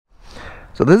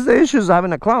So this is the issues of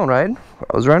having a clone, right?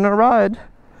 I was running a ride,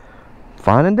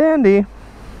 fine and dandy,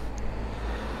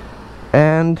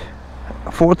 and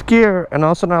fourth gear, and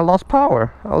all of a sudden I lost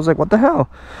power. I was like, what the hell?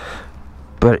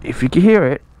 But if you can hear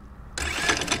it,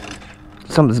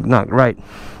 something's not right.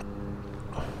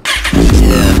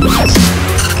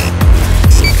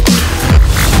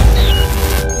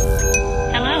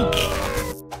 Hello.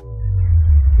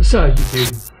 What's up,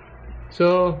 YouTube?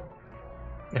 So,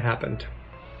 it happened.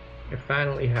 It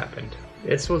finally happened.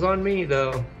 This was on me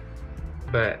though,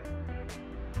 but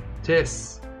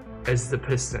this is the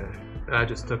piston that I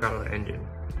just took out of the engine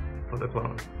for the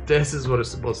clone. This is what it's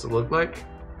supposed to look like.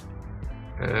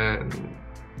 And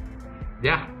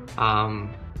yeah,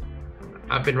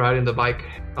 I've been riding the bike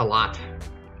a lot.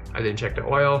 I didn't check the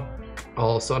oil.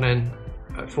 All of a sudden,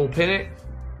 I full pin it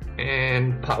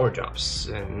and power drops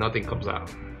and nothing comes out.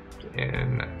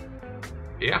 And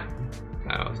yeah,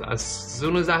 as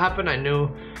soon as that happened, I knew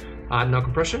I had no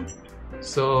compression.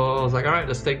 So I was like, all right,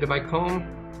 let's take the bike home.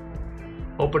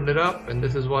 Opened it up, and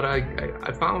this is what I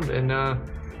found. And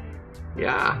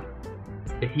yeah,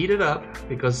 it heated up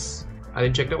because I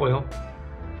didn't check the oil.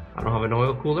 I don't have an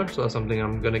oil cooler, so that's something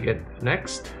I'm gonna get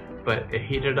next. But it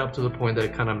heated up to the point that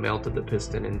it kind of melted the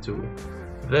piston into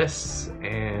this,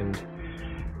 and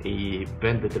he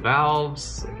bended the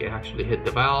valves. Like, it actually hit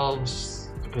the valves,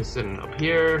 the piston up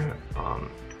here.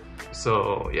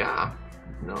 So yeah,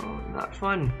 no, not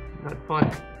fun, not fun.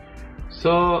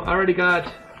 So I already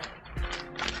got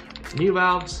new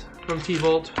valves from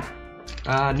T-Bolt,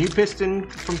 new piston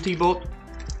from T-Bolt,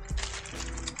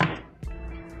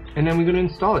 and then we're gonna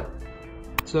install it.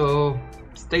 So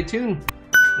stay tuned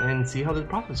and see how the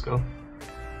process goes.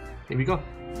 Here we go.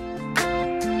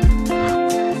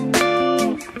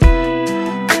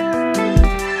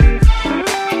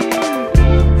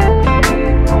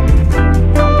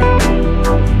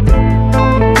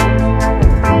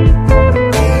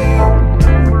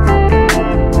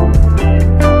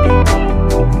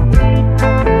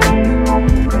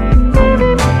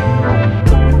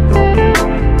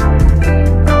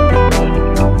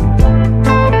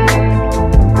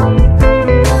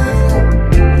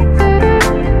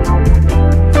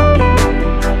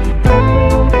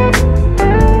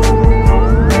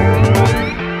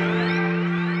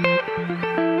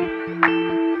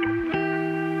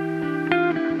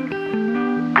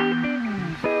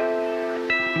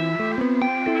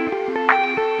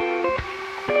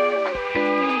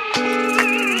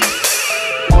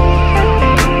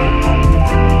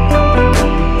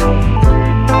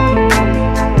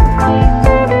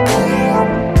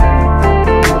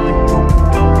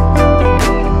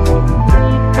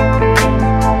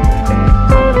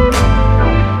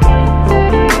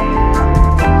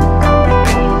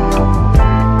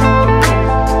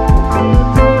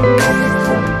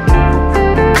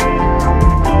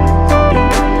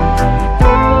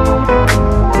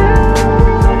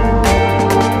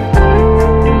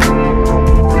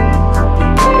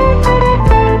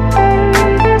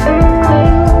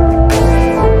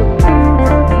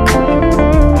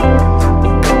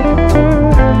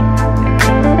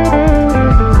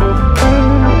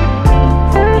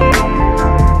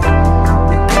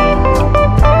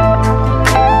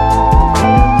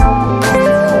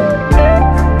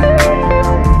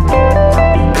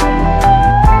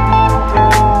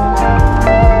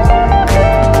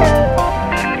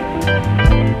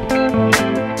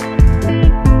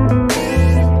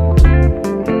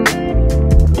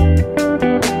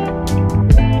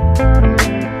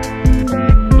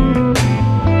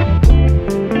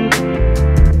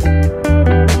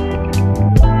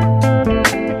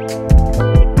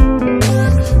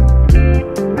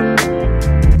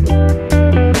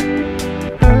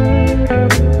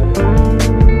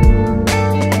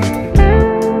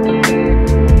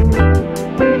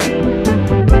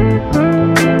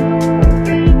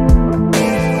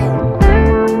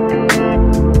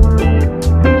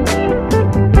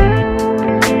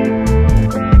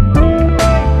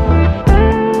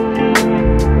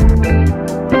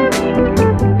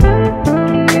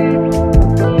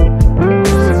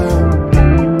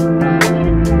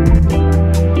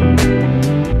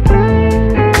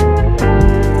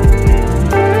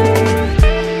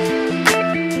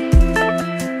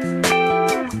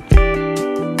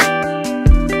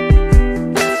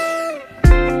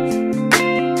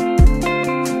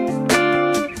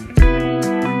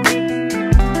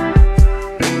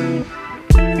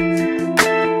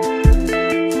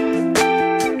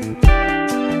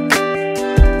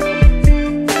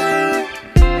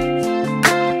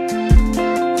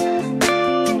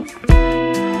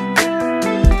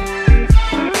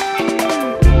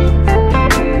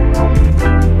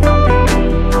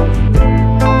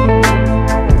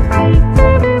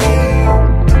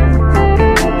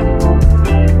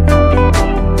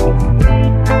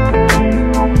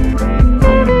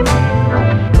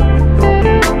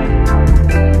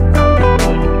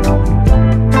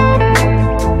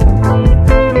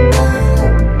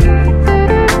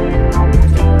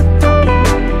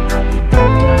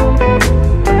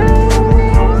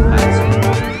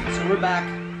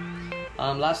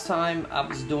 time I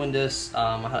was doing this,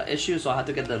 I had issues, so I had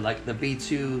to get the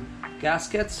V2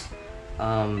 gaskets.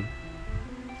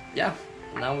 Yeah,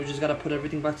 now we just gotta put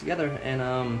everything back together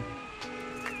and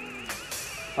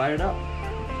fire it up.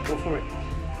 Go for it.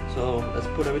 So let's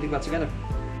put everything back together.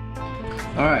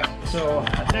 All right, so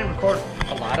I didn't record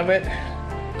a lot of it.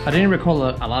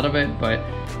 But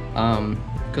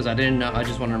because I didn't know, I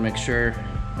just wanted to make sure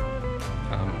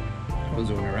I was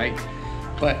doing it right.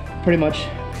 But pretty much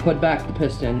put back the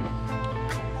piston,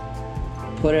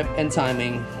 put it in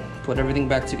timing, put everything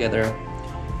back together.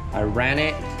 I ran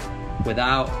it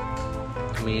without,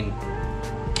 I mean,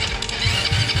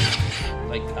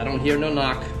 like I don't hear no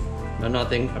knock, no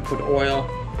nothing. I put oil,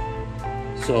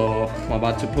 so I'm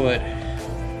about to put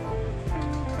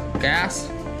gas.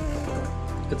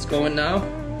 It's going now,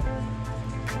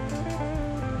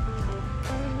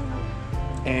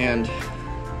 and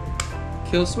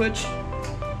kill switch,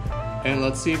 and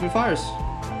let's see if it fires.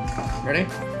 Ready?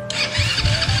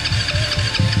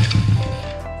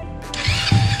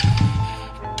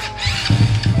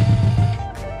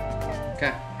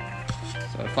 Okay,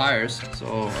 so it fires.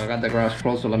 So I got the garage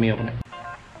closed, so let me open it.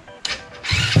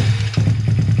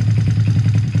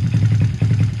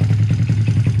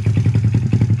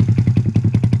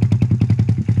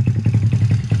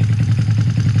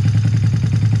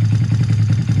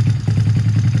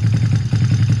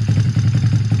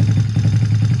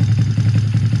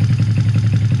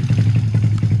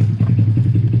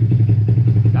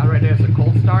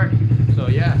 So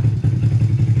yeah,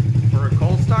 for a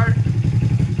cold start,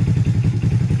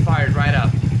 fired right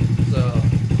up. So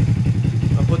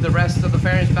I'll put the rest of the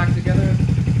fairings back together,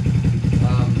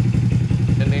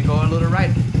 and then go a little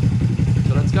ride.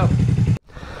 So let's go.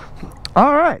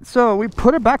 All right, so we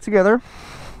put it back together.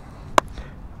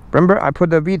 Remember, I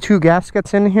put the V2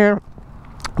 gaskets in here,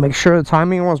 make sure the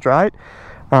timing was right.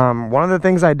 One of the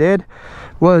things I did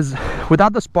was,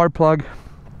 without the spark plug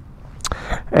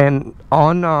and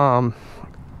on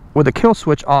with the kill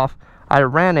switch off, I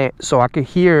ran it so I could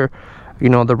hear, you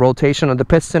know, the rotation of the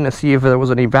piston to see if there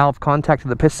was any valve contact to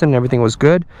the piston and everything was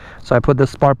good. So I put the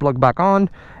spark plug back on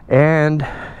and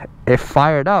it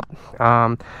fired up.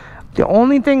 The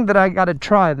only thing that I gotta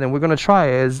try, then we're gonna try,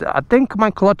 is I think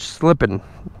my clutch slipping.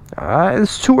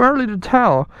 It's too early to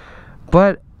tell,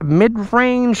 but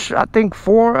mid-range, I think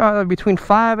between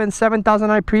 5 and 7,000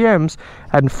 RPMs,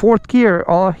 and fourth gear,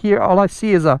 all I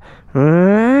see is a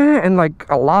and like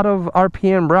a lot of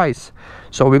RPM rise.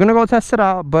 So we're gonna go test it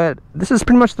out, but this is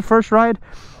pretty much the first ride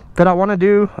that I want to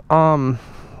do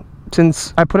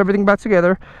since I put everything back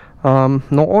together.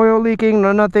 No oil leaking,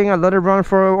 no nothing. I let it run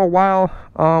for a while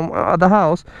at the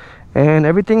house, and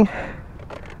everything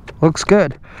looks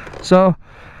good. So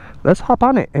let's hop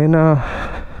on it and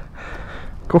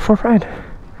go for a ride.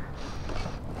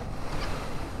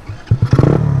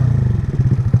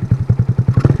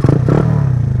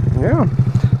 Yeah,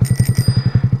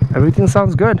 everything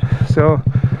sounds good. So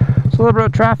it's a little bit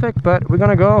of traffic, but we're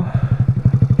gonna go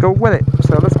with it.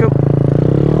 So let's go.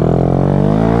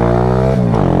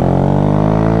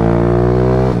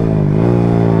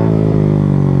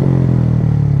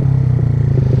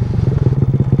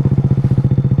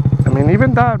 I mean,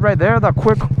 even that right there, that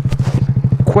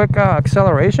quick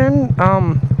acceleration,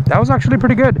 that was actually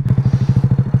pretty good.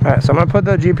 All right, so I'm gonna put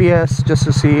the GPS just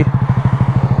to see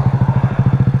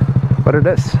what it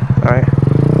is. All right.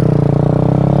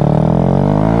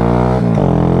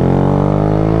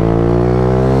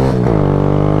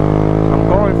 I'm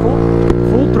going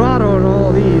full throttle on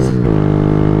all these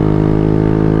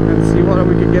and see what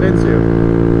we can get into.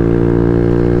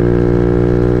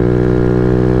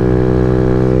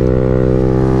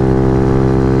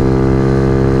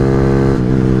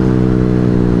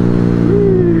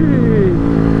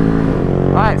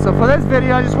 So for this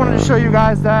video, I just wanted to show you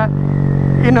guys that,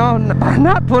 you know,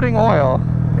 not putting oil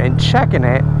and checking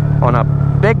it on a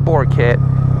big bore kit,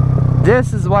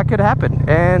 this is what could happen.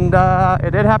 And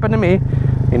it did happen to me.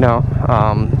 You know,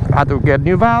 I had to get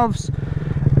new valves,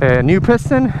 a new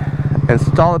piston,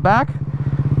 install it back,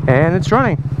 and it's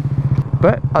running.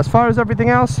 But as far as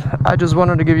everything else, I just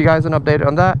wanted to give you guys an update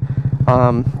on that,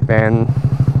 and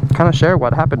kind of share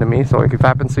what happened to me, so if it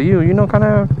happens to you, you know, kind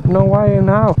of know why and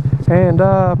how and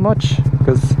much,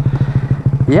 because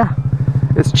yeah,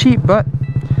 it's cheap, but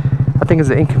I think it's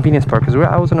the inconvenience part, because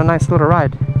I was on a nice little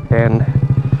ride and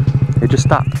it just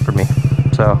stopped for me.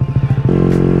 So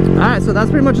alright, so that's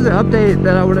pretty much the update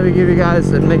that I wanted to give you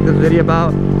guys and make this video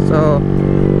about. So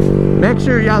make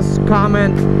sure you guys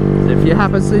comment if you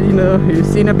happen to, you know, you've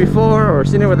seen it before or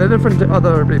seen it with a different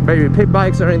other maybe pit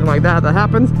bikes or anything like that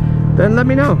happens, then let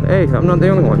me know. Hey, I'm not the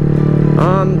only one.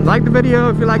 Like the video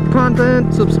if you like the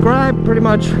content, subscribe. Pretty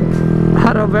much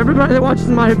out of everybody that watches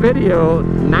my video,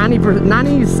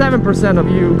 97% of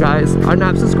you guys are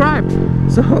not subscribed.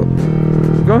 So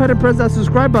go ahead and press that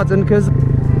subscribe button, because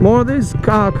more of this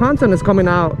content is coming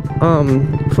out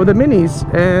for the minis,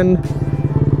 and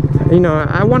you know,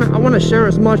 I want to share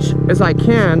as much as I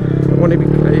can when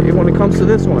it comes to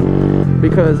this one,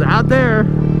 because out there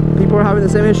people are having the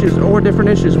same issues or different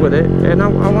issues with it, and I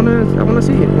want to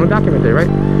see it, I want to document it, right?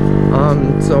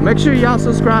 So make sure y'all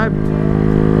subscribe,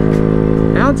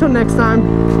 and until next time,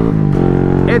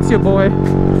 it's your boy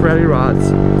Freddy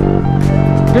Rods.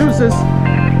 Deuces.